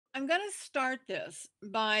I'm going to start this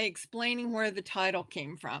by explaining where the title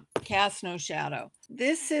came from, Cast No Shadow.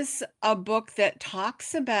 This is a book that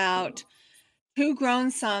talks about two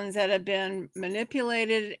grown sons that have been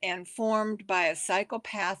manipulated and formed by a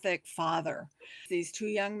psychopathic father. These two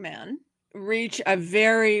young men reach a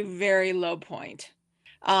very, very low point.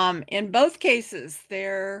 In both cases,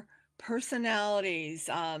 their personalities,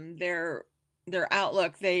 their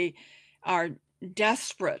outlook, they are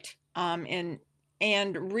desperate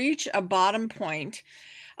and reach a bottom point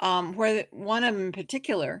where one of them in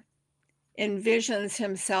particular envisions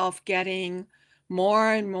himself getting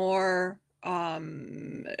more and more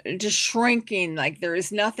just shrinking, like there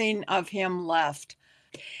is nothing of him left.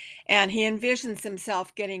 And he envisions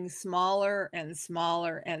himself getting smaller and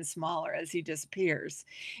smaller and smaller as he disappears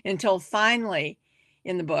until finally,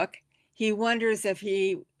 in the book, he wonders if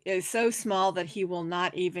he is so small that he will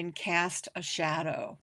not even cast a shadow.